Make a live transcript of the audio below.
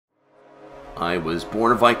I was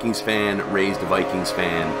born a Vikings fan, raised a Vikings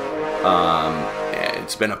fan.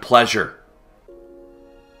 It's been a pleasure.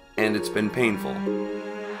 And it's been painful.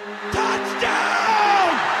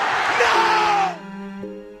 Touchdown! No!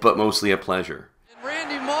 But mostly a pleasure. And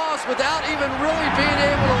Randy Moss, without even really being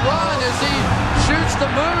able to run, as he shoots the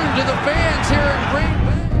moon to the fans here in Green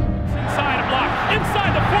Bay. Inside a block,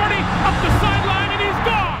 inside the 40, up the sideline, and he's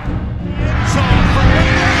gone! End zone for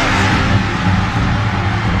Williams.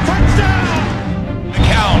 Touchdown!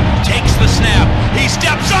 McCown takes the snap. He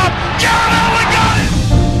steps up. Garrett Allen got it!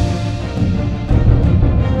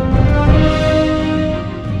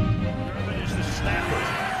 Durbin is the snapper.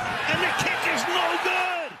 And the kick is no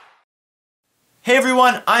good! Hey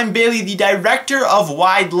everyone, I'm Bailey, the director of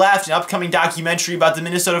Wide Left, an upcoming documentary about the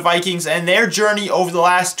Minnesota Vikings and their journey over the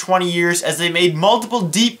last 20 years as they made multiple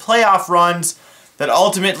deep playoff runs that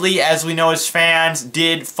ultimately, as we know as fans,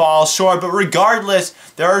 did fall short. But regardless,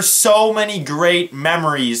 there are so many great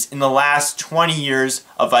memories in the last 20 years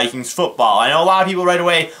of Vikings football. I know a lot of people right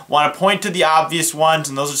away want to point to the obvious ones,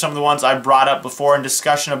 and those are some of the ones I brought up before in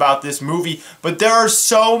discussion about this movie. But there are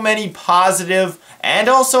so many positive and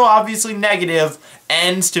also obviously negative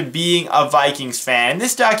ends to being a Vikings fan.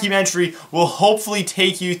 This documentary will hopefully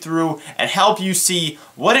take you through and help you see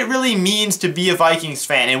what it really means to be a Vikings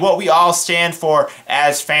fan and what we all stand for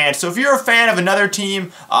as fans. So if you're a fan of another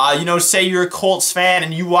team, say you're a Colts fan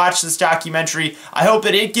and you watch this documentary, I hope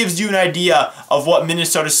that it gives you an idea of what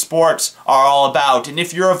Minnesota sports are all about. And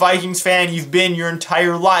if you're a Vikings fan, you've been your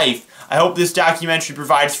entire life, I hope this documentary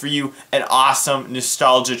provides for you an awesome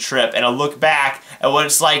nostalgia trip and a look back at what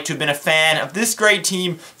it's like to have been a fan of this great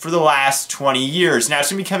team for the last 20 years. Now,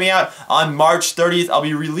 it's going to be coming out on March 30th. I'll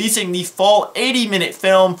be releasing the full 80-minute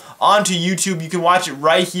film onto YouTube. You can watch it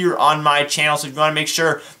right here on my channel, so if you want to make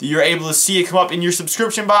sure that you're able to see it come up in your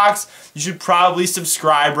subscription box, you should probably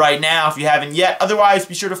subscribe right now if you haven't yet. Otherwise,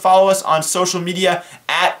 be sure to follow us on social media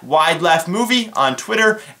at Wide Left Movie on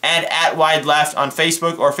Twitter and at Wide Left on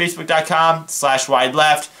Facebook or Facebook.com/Wide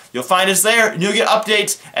Left. You'll find us there, and you'll get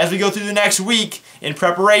updates as we go through the next week in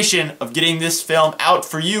preparation of getting this film out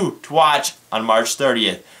for you to watch on March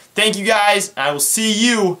 30th. Thank you guys, and I will see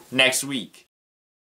you next week.